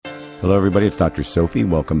Hello, everybody. It's Dr. Sophie.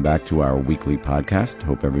 Welcome back to our weekly podcast.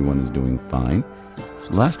 Hope everyone is doing fine.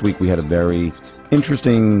 So last week, we had a very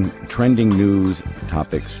interesting trending news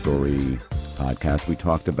topic story podcast. We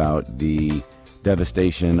talked about the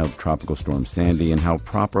devastation of Tropical Storm Sandy and how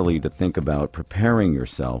properly to think about preparing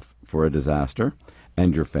yourself for a disaster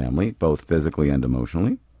and your family, both physically and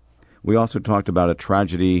emotionally. We also talked about a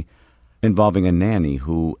tragedy involving a nanny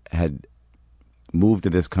who had moved to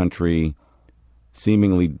this country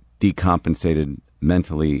seemingly decompensated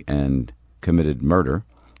mentally and committed murder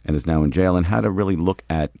and is now in jail, and how to really look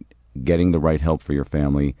at getting the right help for your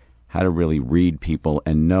family, how to really read people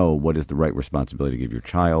and know what is the right responsibility to give your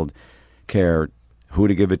child care, who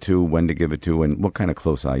to give it to, when to give it to, and what kind of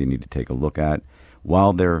close eye you need to take a look at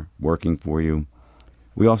while they're working for you.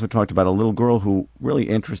 We also talked about a little girl who really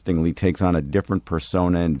interestingly takes on a different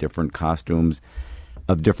persona and different costumes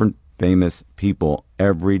of different famous people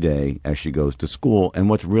every day as she goes to school, and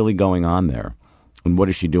what's really going on there. And what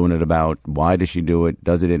is she doing it about? Why does she do it?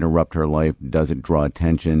 Does it interrupt her life? Does it draw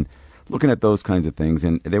attention? Looking at those kinds of things,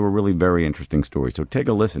 and they were really very interesting stories. So take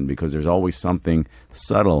a listen, because there's always something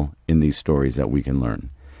subtle in these stories that we can learn.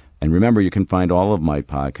 And remember, you can find all of my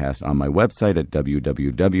podcasts on my website at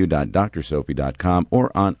www.drsophie.com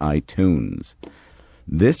or on iTunes.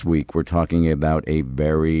 This week, we're talking about a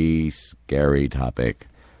very scary topic: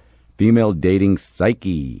 female dating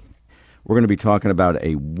psyche. We're going to be talking about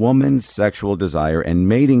a woman's sexual desire and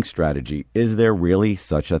mating strategy. Is there really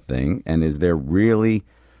such a thing? And is there really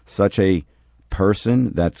such a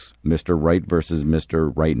person that's Mr. Right versus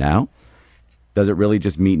Mr. Right now? Does it really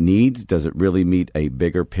just meet needs? Does it really meet a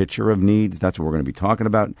bigger picture of needs? That's what we're going to be talking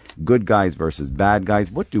about. Good guys versus bad guys.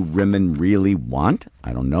 What do women really want?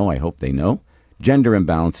 I don't know. I hope they know. Gender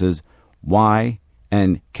imbalances. Why?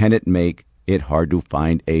 And can it make it hard to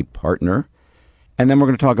find a partner? And then we're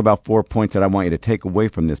going to talk about 4 points that I want you to take away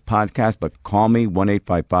from this podcast. But call me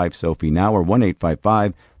 1-855-SOPHIE now or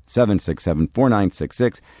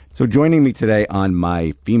 1-855-767-4966. So joining me today on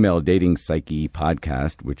my Female Dating Psyche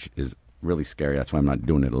podcast, which is really scary, that's why I'm not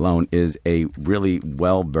doing it alone, is a really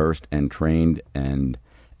well-versed and trained and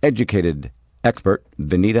educated expert,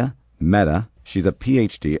 Vinita Mehta. She's a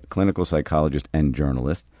PhD, clinical psychologist and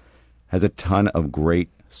journalist, has a ton of great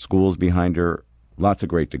schools behind her, lots of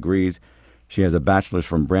great degrees. She has a bachelor's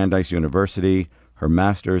from Brandeis University, her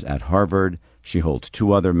master's at Harvard. She holds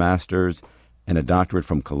 2 other masters and a doctorate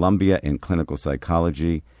from Columbia in clinical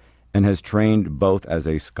psychology, and has trained both as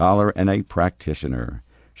a scholar and a practitioner.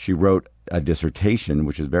 She wrote a dissertation,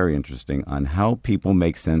 which is very interesting, on how people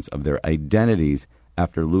make sense of their identities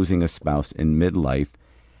after losing a spouse in midlife,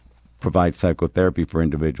 provides psychotherapy for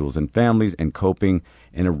individuals and families, and coping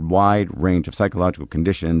in a wide range of psychological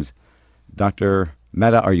conditions. Dr.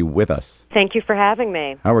 Mehta, are you with us? Thank you for having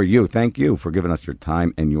me. How are you? Thank you for giving us your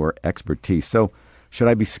time and your expertise. So, should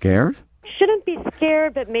I be scared? Shouldn't be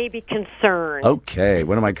scared, but maybe concerned. Okay.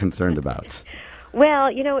 What am I concerned about? Well,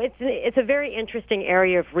 you know, it's a very interesting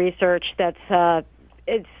area of research that's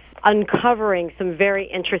it's uncovering some very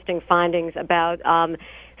interesting findings about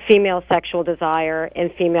female sexual desire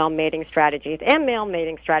and female mating strategies and male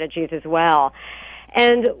mating strategies as well.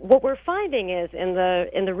 And what we're finding is in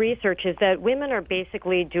the research is that women are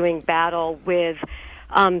basically doing battle with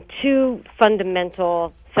 2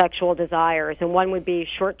 fundamental sexual desires, and one would be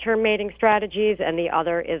short-term mating strategies, and the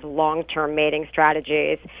other is long-term mating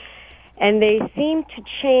strategies. And they seem to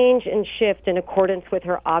change and shift in accordance with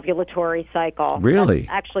her ovulatory cycle. Really?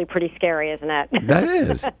 That's actually pretty scary, isn't it? That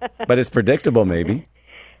is. But it's predictable, maybe.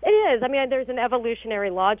 It is. I mean, there's an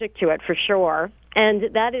evolutionary logic to it for sure.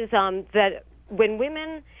 And that is that when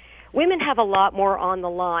women have a lot more on the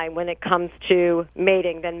line when it comes to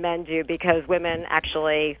mating than men do, because women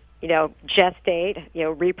actually, gestate,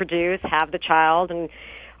 reproduce, have the child, and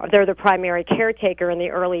they're the primary caretaker in the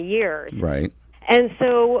early years. Right. And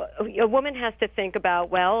so a woman has to think about,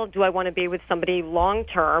 well, do I want to be with somebody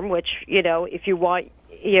long-term, which, if you want,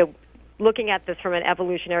 looking at this from an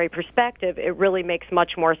evolutionary perspective, it really makes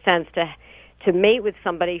much more sense to mate with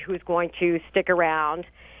somebody who's going to stick around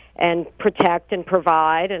and protect and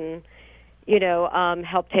provide and,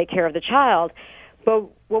 help take care of the child. But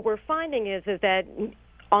what we're finding is that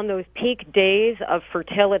on those peak days of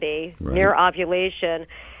fertility, right, near ovulation,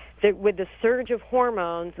 that with the surge of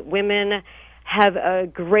hormones, women have a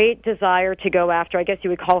great desire to go after, I guess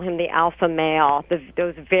you would call him the alpha male,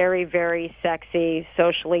 those very, very sexy,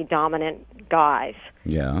 socially dominant guys.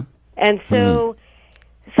 Yeah. And so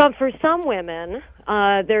for some women,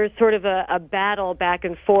 there's sort of a battle back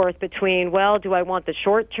and forth between, well, do I want the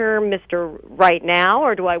short-term Mr. Right now,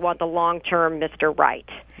 or do I want the long-term Mr. Right?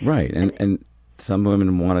 Right, and some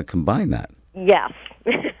women want to combine that. Yes.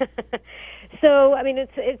 So, I mean,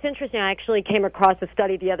 it's interesting. I actually came across a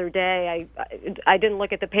study the other day. I didn't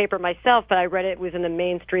look at the paper myself, but I read it was in the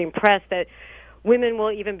mainstream press that women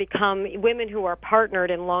will even become women who are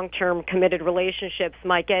partnered in long-term committed relationships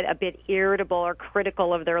might get a bit irritable or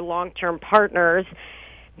critical of their long-term partners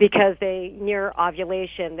because near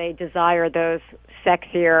ovulation they desire those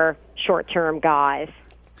sexier short-term guys.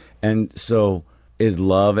 And so, is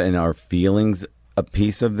love and our feelings a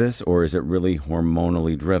piece of this, or is it really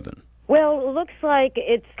hormonally driven? Well, it looks like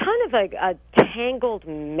it's kind of a tangled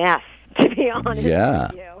mess, to be honest with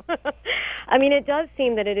you. I mean, it does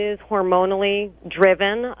seem that it is hormonally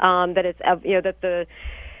driven, that it's, that the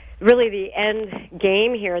end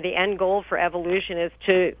game here, the end goal for evolution is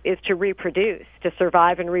to reproduce, to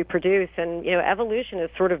survive and reproduce. And, evolution is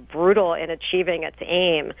sort of brutal in achieving its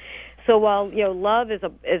aim. So while, love is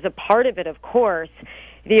a part of it, of course,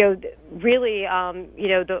 really,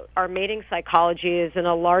 our mating psychology is in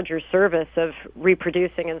a larger service of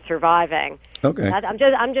reproducing and surviving. Okay.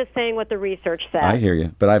 I'm just saying what the research says. I hear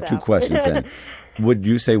you, but I have two questions then. Would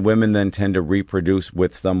you say women then tend to reproduce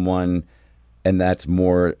with someone, and that's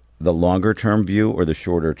more the longer term view or the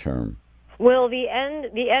shorter term? Well, the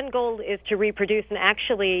end goal is to reproduce, and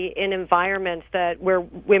actually in environments where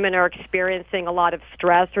women are experiencing a lot of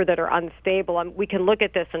stress or that are unstable, we can look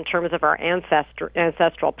at this in terms of our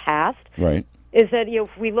ancestral past. Right. Is that if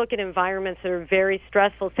we look at environments that are very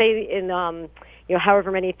stressful, say in however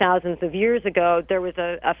many thousands of years ago, there was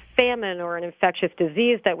a famine or an infectious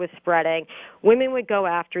disease that was spreading, women would go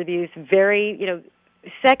after these very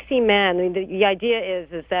sexy men. I mean, the idea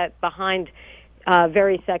is that behind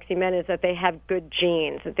very sexy men is that they have good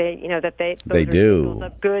genes. That they do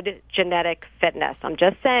of good genetic fitness. I'm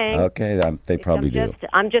just saying. Okay, they probably do.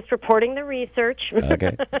 I'm just reporting the research.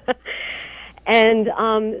 Okay. And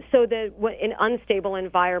so that in unstable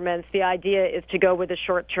environments, the idea is to go with a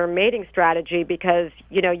short-term mating strategy because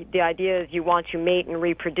the idea is you want to mate and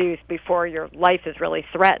reproduce before your life is really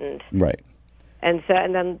threatened. Right. And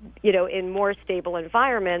then in more stable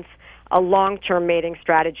environments, a long-term mating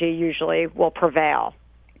strategy usually will prevail.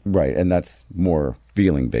 Right, and that's more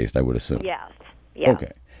feeling-based, I would assume. Yes. Yeah.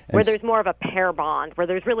 Okay. Where there's more of a pair bond, where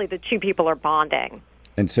there's really the two people are bonding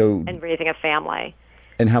and raising a family.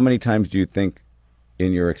 And how many times do you think,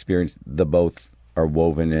 in your experience, the both are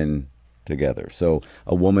woven in together? So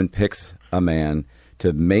a woman picks a man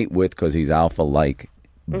to mate with because he's alpha-like,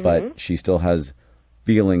 but she still has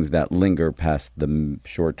feelings that linger past the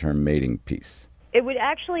short-term mating piece. It would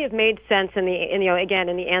actually have made sense in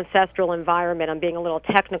the ancestral environment. I'm being a little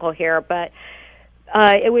technical here, but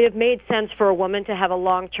it would have made sense for a woman to have a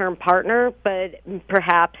long-term partner, but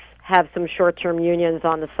perhaps have some short-term unions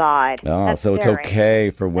on the side. Oh, so it's okay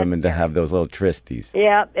for women to have those little tristies.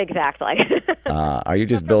 Yeah, exactly. Are you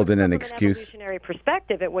just building an excuse? From an evolutionary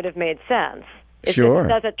perspective, it would have made sense. Sure.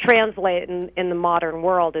 Does it translate in the modern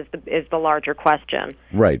world is the larger question.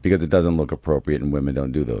 Right, because it doesn't look appropriate and women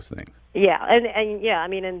don't do those things. Yeah, and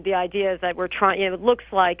the idea is that we're trying. It looks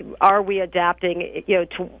like are we adapting,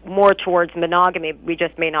 more towards monogamy? We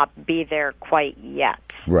just may not be there quite yet.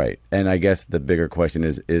 Right, and I guess the bigger question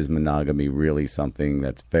is monogamy really something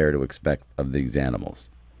that's fair to expect of these animals?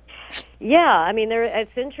 Yeah, I mean,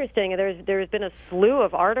 it's interesting. There's been a slew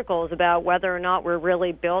of articles about whether or not we're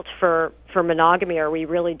really built for monogamy. Are we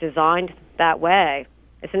really designed that way?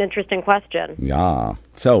 It's an interesting question. Yeah.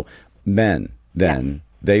 So men then. Yeah.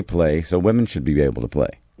 They play, so women should be able to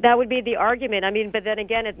play. That would be the argument. I mean, but then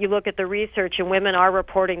again, if you look at the research, and women are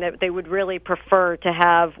reporting that they would really prefer to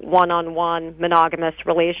have one-on-one monogamous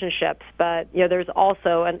relationships. But there's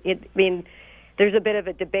also, there's a bit of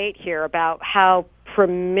a debate here about how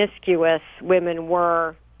promiscuous women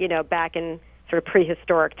were, back in sort of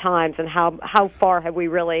prehistoric times, and how far have we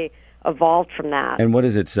really evolved from that? And what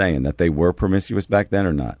is it saying, that they were promiscuous back then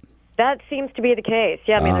or not? That seems to be the case.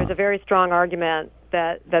 Yeah, I mean, there's a very strong argument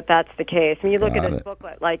that's the case. I mean, you look at this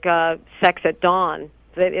booklet like Sex at Dawn.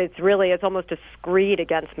 It's almost a screed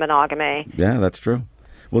against monogamy. Yeah, that's true.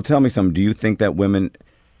 Well, tell me something. Do you think that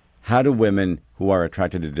how do women who are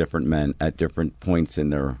attracted to different men at different points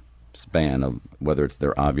in their span of whether it's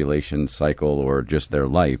their ovulation cycle or just their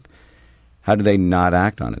life, how do they not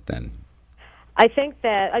act on it then? I think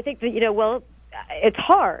that it's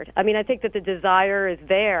hard. I mean, I think that the desire is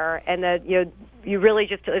there, and that you really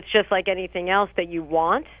it's just like anything else that you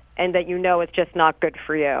want, and that it's just not good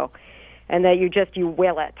for you, and that you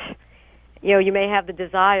will it. You may have the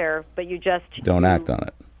desire, but you just don't act on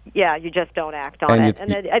it. Yeah, you just don't act on it.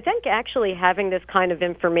 And I think actually having this kind of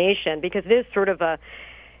information, because it is sort of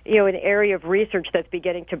an area of research that's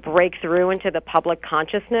beginning to break through into the public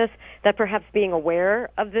consciousness, that perhaps being aware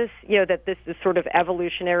of this, that this is sort of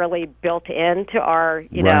evolutionarily built into our,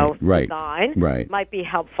 design might be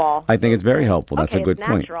helpful. I think it's very helpful. That's a good it's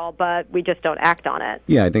point. Natural, but we just don't act on it.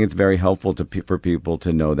 Yeah, I think it's very helpful for people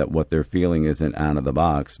to know that what they're feeling isn't out of the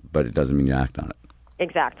box, but it doesn't mean you act on it.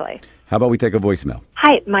 Exactly. How about we take a voicemail?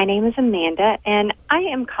 Hi, my name is Amanda, and I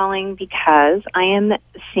am calling because I am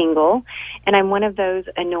single, and I'm one of those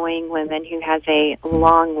annoying women who has a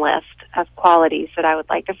long list of qualities that I would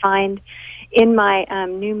like to find in my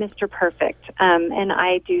new Mr. Perfect. And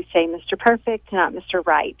I do say Mr. Perfect, not Mr.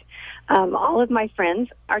 Right. All of my friends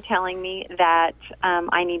are telling me that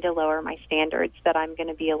I need to lower my standards, that I'm going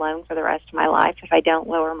to be alone for the rest of my life if I don't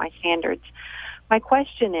lower my standards. My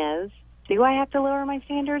question is, do I have to lower my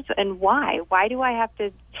standards, and why? Why do I have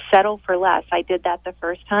to settle for less? I did that the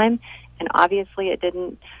first time, and obviously it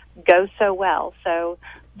didn't go so well. So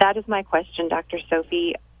that is my question, Dr.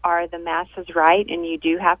 Sophie. Are the masses right, and you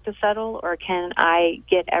do have to settle, or can I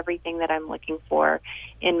get everything that I'm looking for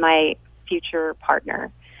in my future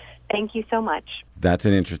partner? Thank you so much. That's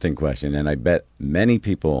an interesting question, and I bet many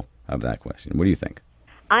people have that question. What do you think?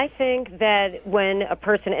 I think that when a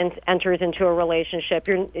person enters into a relationship,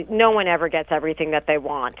 no one ever gets everything that they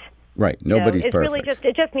want. Right. Nobody's it's perfect. Really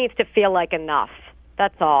it just needs to feel like enough.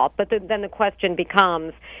 That's all. But then the question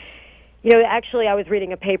becomes, actually I was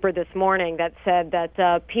reading a paper this morning that said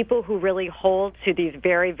that people who really hold to these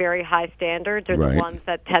very, very high standards are the ones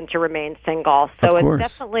that tend to remain single. So it's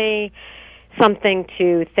definitely something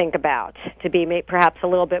to think about, to be perhaps a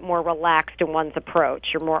little bit more relaxed in one's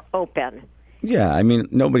approach or more open. Yeah, I mean,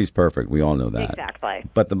 nobody's perfect. We all know that. Exactly.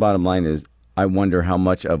 But the bottom line is, I wonder how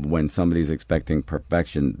much of when somebody's expecting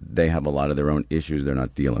perfection, they have a lot of their own issues they're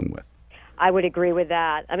not dealing with. I would agree with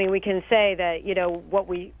that. I mean, we can say that, what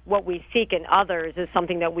we seek in others is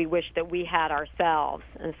something that we wish that we had ourselves.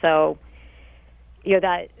 And so,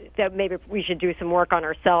 that maybe we should do some work on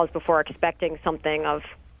ourselves before expecting something of,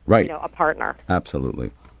 a partner.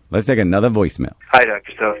 Absolutely. Let's take another voicemail. Hi,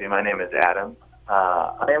 Dr. Sophie. My name is Adam.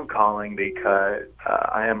 I am calling because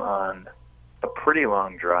I am on a pretty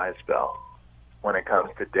long dry spell when it comes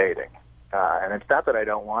to dating. And it's not that I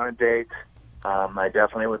don't want to date. I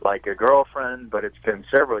definitely would like a girlfriend, but it's been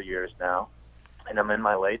several years now, and I'm in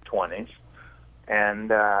my late 20s.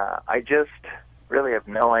 And I just really have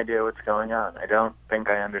no idea what's going on. I don't think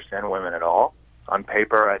I understand women at all. On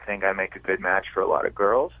paper, I think I make a good match for a lot of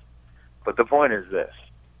girls. But the point is this.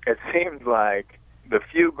 It seems like the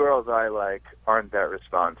few girls I like aren't that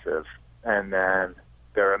responsive, and then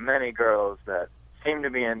there are many girls that seem to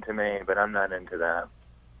be into me, but I'm not into them.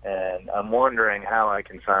 And I'm wondering how I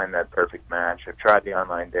can find that perfect match. I've tried the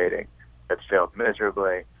online dating. That's failed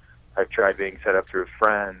miserably. I've tried being set up through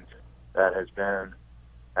friends. That has been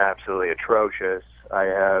absolutely atrocious. I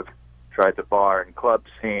have tried the bar and club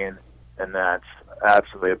scene, and that's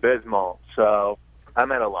absolutely abysmal. So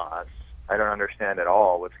I'm at a loss. I don't understand at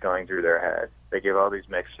all what's going through their head. They give all these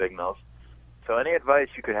mixed signals. So any advice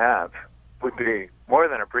you could have would be more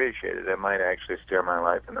than appreciated. It might actually steer my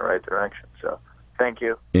life in the right direction. So thank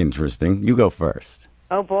you. Interesting. You go first.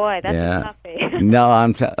 Oh, boy, that's toughy. No,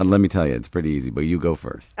 let me tell you, it's pretty easy, but you go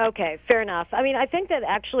first. Okay, fair enough. I mean, I think that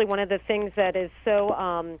actually one of the things that is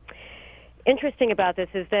so interesting about this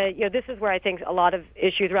is that, this is where I think a lot of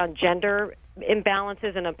issues around gender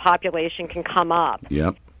imbalances in a population can come up.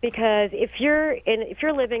 Yep. Because if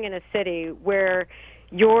you're living in a city where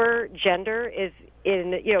your gender is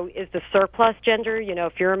the surplus gender,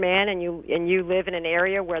 if you're a man and you live in an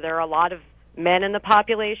area where there are a lot of men in the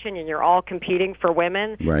population and you're all competing for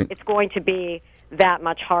women, it's going to be that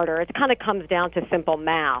much harder. It kind of comes down to simple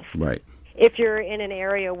math. Right. If you're in an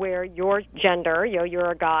area where your gender, you're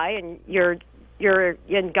a guy and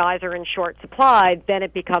and guys are in short supply, then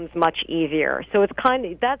it becomes much easier. So it's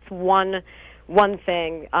that's one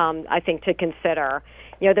thing I think to consider.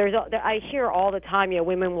 I hear all the time,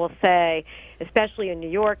 women will say, especially in New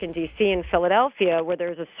York and D.C. and Philadelphia, where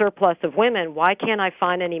there's a surplus of women, why can't I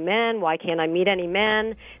find any men? Why can't I meet any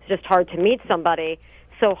men? It's just hard to meet somebody.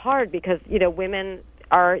 So hard because,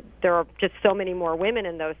 there are just so many more women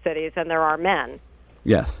in those cities than there are men.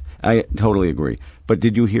 Yes, I totally agree. But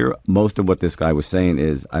did you hear most of what this guy was saying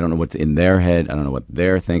is, I don't know what's in their head, I don't know what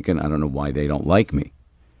they're thinking, I don't know why they don't like me.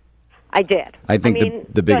 I did. I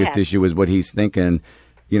think the biggest issue is what he's thinking,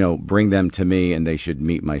 bring them to me and they should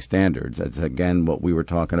meet my standards. That's, again, what we were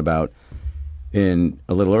talking about in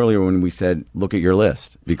a little earlier when we said, look at your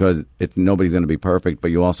list, because nobody's going to be perfect,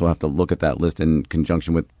 but you also have to look at that list in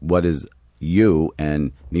conjunction with what is you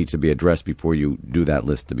and needs to be addressed before you do that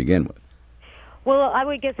list to begin with. Well,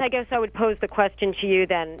 I guess I would pose the question to you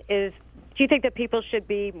then is, do you think that people should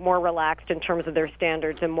be more relaxed in terms of their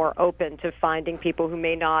standards and more open to finding people who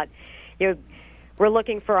may not, we're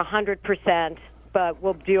looking for 100%, but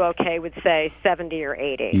we'll do okay with, say, 70 or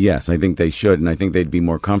 80? Yes, I think they should, and I think they'd be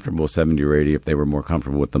more comfortable with 70 or 80 if they were more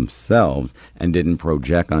comfortable with themselves and didn't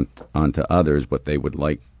project onto others what they would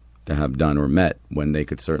like to have done or met, when they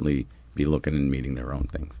could certainly be looking and meeting their own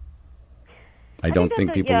things. I don't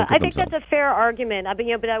think people look at themselves. I think that's a fair argument. I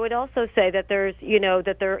mean, but I would also say that there's,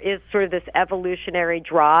 that there is sort of this evolutionary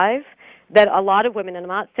drive that a lot of women, and I'm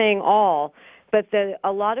not saying all, but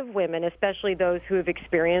a lot of women, especially those who have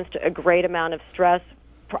experienced a great amount of stress,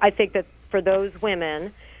 I think that for those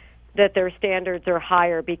women, that their standards are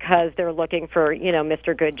higher because they're looking for,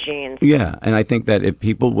 Mr. Good genes. Yeah, and I think that if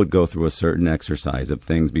people would go through a certain exercise of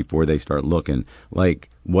things before they start looking, like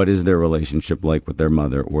what is their relationship like with their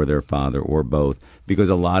mother or their father or both, because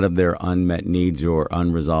a lot of their unmet needs or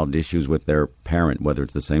unresolved issues with their parent, whether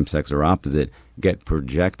it's the same sex or opposite, get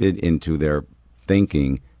projected into their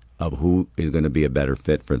thinking of who is going to be a better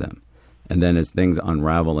fit for them. And then as things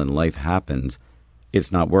unravel and life happens, it's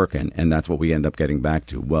not working, and that's what we end up getting back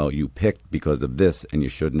to. Well, you picked because of this, and you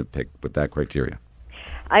shouldn't have picked with that criteria.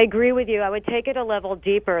 I agree with you. I would take it a level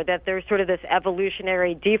deeper, that there's sort of this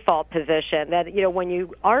evolutionary default position that, when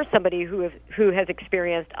you are somebody who has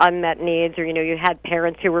experienced unmet needs, or, you had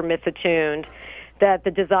parents who were misattuned, that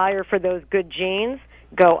the desire for those good genes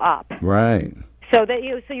go up. Right. So that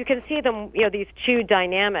so you can see them, these two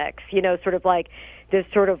dynamics, sort of like this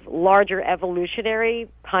sort of larger evolutionary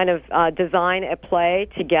kind of design at play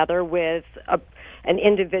together with an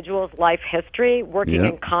individual's life history working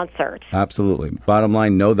in concert. Absolutely. Bottom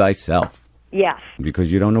line, know thyself. Yes.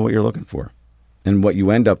 Because you don't know what you're looking for. And what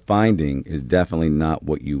you end up finding is definitely not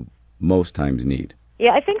what you most times need.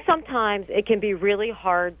 Yeah, I think sometimes it can be really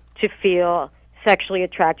hard to feel sexually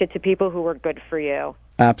attracted to people who are good for you.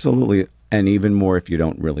 Absolutely. And even more if you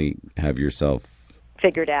don't really have yourself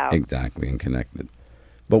figured out. Exactly, and connected.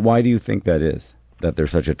 But why do you think that is, that they're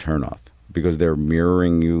such a turnoff? Because they're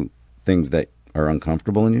mirroring you things that are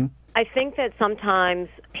uncomfortable in you? I think that sometimes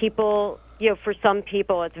people, for some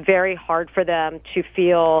people, it's very hard for them to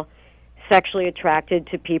feel sexually attracted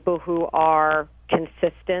to people who are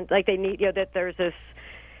consistent. Like they need, that there's this,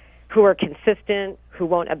 who are consistent, who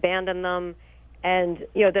won't abandon them, and,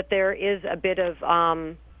 that there is a bit of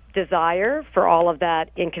desire for all of that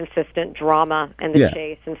inconsistent drama and the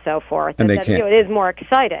chase and so forth. And that, it is more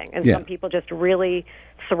exciting, and some people just really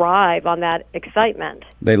thrive on that excitement.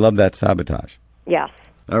 They love that sabotage. Yes.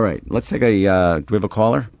 All right, let's take a, do we have a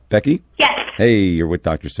caller? Becky? Yes. Hey, you're with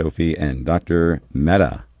Dr. Sophie and Dr.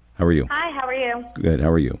 Mehta. How are you? Hi, how are you? Good, how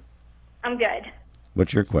are you? I'm good.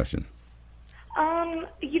 What's your question?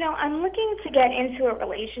 I'm looking to get into a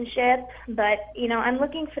relationship, but, I'm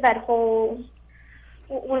looking for that whole...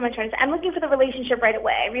 What am I trying to say? I'm looking for the relationship right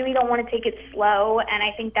away. I really don't want to take it slow, and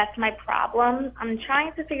I think that's my problem. I'm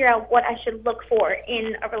trying to figure out what I should look for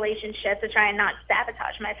in a relationship to try and not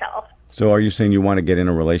sabotage myself. So are you saying you want to get in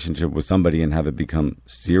a relationship with somebody and have it become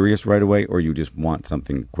serious right away, or you just want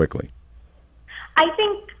something quickly? I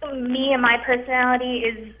think me and my personality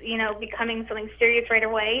is, becoming something serious right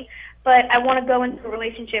away, but I want to go into a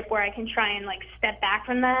relationship where I can try and, step back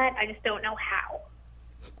from that. I just don't know how.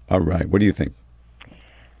 All right. What do you think?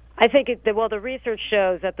 I think, the research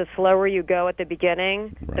shows that the slower you go at the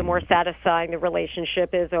beginning, the more satisfying the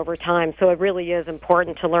relationship is over time. So it really is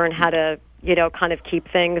important to learn how to, kind of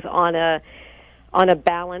keep things on a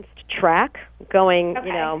balanced track, going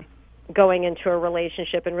into a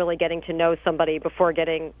relationship and really getting to know somebody before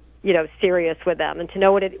getting, serious with them, and to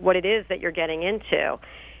know what it is that you're getting into.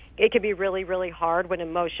 It can be really, really hard when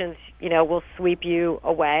emotions, will sweep you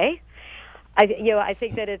away. I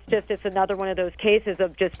think that it's another one of those cases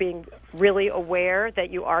of just being really aware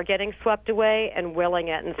that you are getting swept away and willing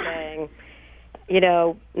it and saying,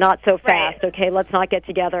 not so fast. Okay, let's not get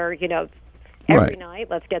together, every night.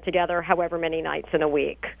 Let's get together however many nights in a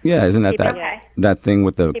week. Yeah, isn't that thing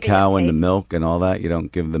with the cow and the milk and all that? You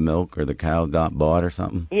don't give the milk or the cow's not bought or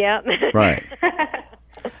something? Yeah. Right.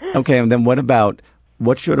 Okay, and then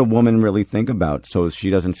what should a woman really think about so she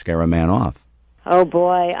doesn't scare a man off? Oh,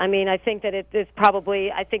 boy. I mean, I think that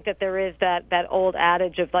I think that there is that old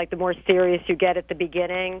adage of, the more serious you get at the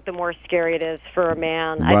beginning, the more scary it is for a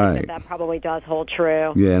man. Right. I think that probably does hold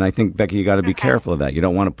true. Yeah, and I think, Becky, you got to be careful of that. You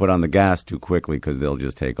don't want to put on the gas too quickly because they'll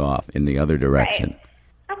just take off in the other direction.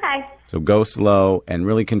 Right. Okay. So go slow and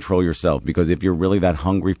really control yourself, because if you're really that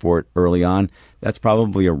hungry for it early on, that's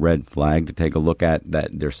probably a red flag to take a look at, that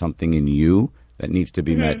there's something in you that needs to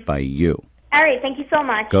be met by you. All right. Thank you so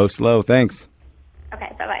much. Go slow. Thanks. Okay,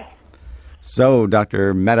 bye-bye. So,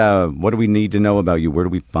 Dr. Mehta, what do we need to know about you? Where do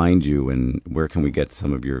we find you, and where can we get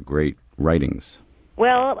some of your great writings?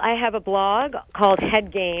 Well, I have a blog called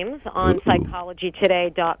Head Games on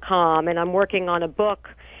psychologytoday.com, and I'm working on a book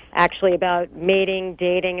actually about mating,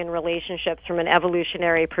 dating, and relationships from an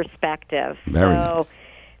evolutionary perspective. Very nice.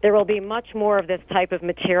 There will be much more of this type of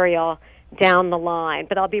material down the line,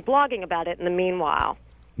 but I'll be blogging about it in the meanwhile.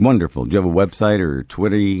 Wonderful. Do you have a website or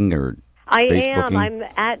Twittering or I Facebooking? am. I'm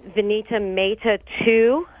at Vinita Mehta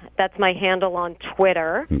 2. That's my handle on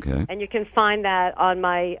Twitter. Okay. And you can find that on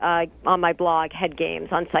my blog, Head Games,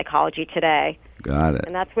 on Psychology Today. Got it.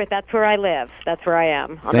 And that's where I live. That's where I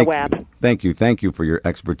am, on the web. Thank you. Thank you for your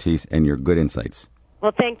expertise and your good insights.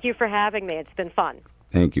 Well, thank you for having me. It's been fun.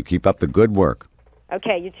 Thank you. Keep up the good work.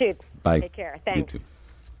 Okay, you too. Bye. Take care. Thanks. You too.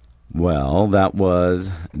 Well, that was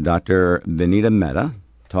Dr. Vinita Mehta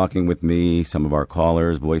talking with me, some of our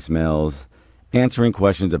callers, voicemails, answering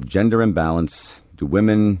questions of gender imbalance. Do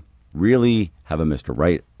women really have a Mr.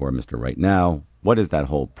 Right or a Mr. Right now? What is that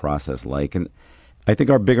whole process like? And I think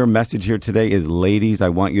our bigger message here today is, ladies, I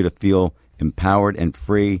want you to feel empowered and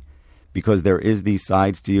free because there is these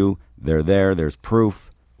sides to you. They're there. There's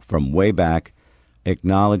proof from way back.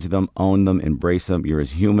 Acknowledge them, own them, embrace them. You're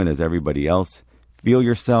as human as everybody else. Feel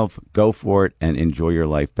yourself, go for it, and enjoy your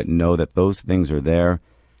life. But know that those things are there.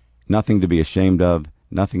 Nothing to be ashamed of,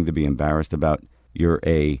 nothing to be embarrassed about. You're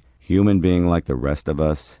a human being like the rest of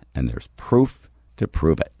us, and there's proof to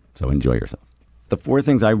prove it. So enjoy yourself. The 4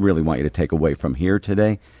 things I really want you to take away from here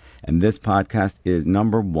today and this podcast is,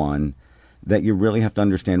 number 1, that you really have to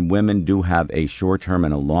understand women do have a short-term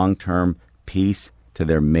and a long-term piece to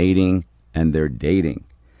their mating and their dating.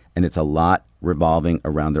 And it's a lot revolving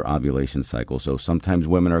around their ovulation cycle. So sometimes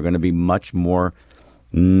women are going to be much more,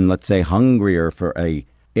 let's say, hungrier for a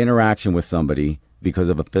interaction with somebody because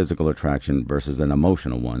of a physical attraction versus an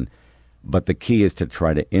emotional one. But the key is to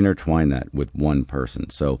try to intertwine that with one person.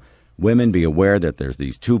 So women, be aware that there's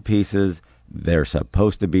these 2 pieces. They're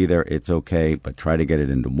supposed to be there. It's okay, but try to get it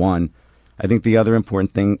into one. I think the other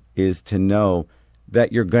important thing is to know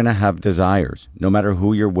that you're going to have desires, no matter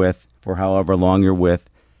who you're with, for however long you're with,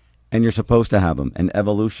 and you're supposed to have them. And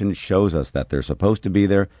evolution shows us that they're supposed to be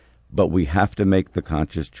there, but we have to make the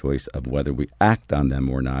conscious choice of whether we act on them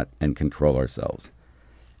or not and control ourselves.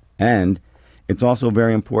 And it's also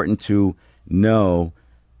very important to know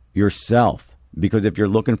yourself, because if you're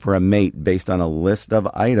looking for a mate based on a list of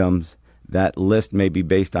items, that list may be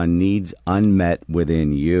based on needs unmet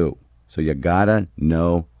within you. So you gotta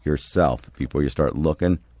know yourself before you start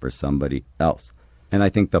looking for somebody else. And I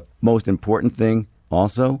think the most important thing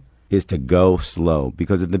also is to go slow,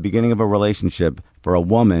 because at the beginning of a relationship for a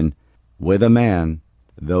woman with a man,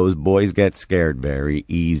 those boys get scared very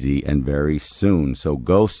easy and very soon. So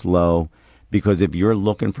go slow, because if you're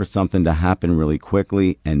looking for something to happen really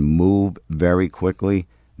quickly and move very quickly,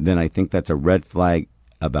 then I think that's a red flag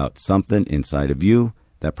about something inside of you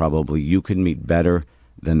that probably you could meet better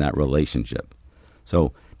than that relationship.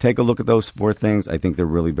 So take a look at those 4 things. I think they're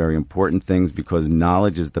really very important things, because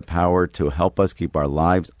knowledge is the power to help us keep our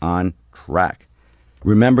lives on track.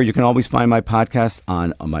 Remember, you can always find my podcast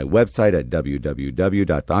on my website at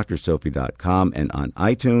www.drsophie.com and on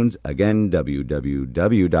iTunes. Again,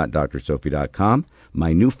 www.drsophie.com.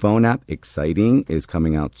 My new phone app, Exciting, is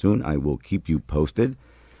coming out soon. I will keep you posted.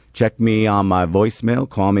 Check me on my voicemail.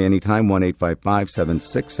 Call me anytime,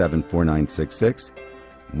 1-855-767-4966.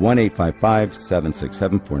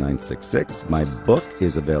 1-855-767-4966. My book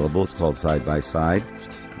is available. It's called Side by Side,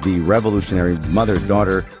 the revolutionary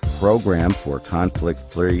mother-daughter program for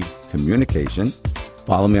conflict-free communication.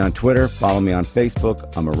 Follow me on Twitter. Follow me on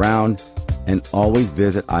Facebook. I'm around. And always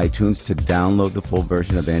visit iTunes to download the full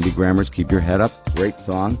version of Andy Grammer's Keep Your Head Up. Great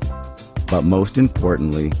song. But most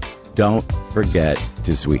importantly, don't forget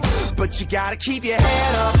to sweeten. But you gotta keep your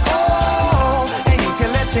head up, oh, and you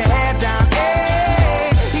can let your head down,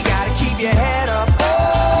 hey. You gotta keep your head up,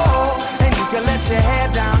 oh, and you can let your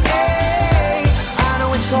head down.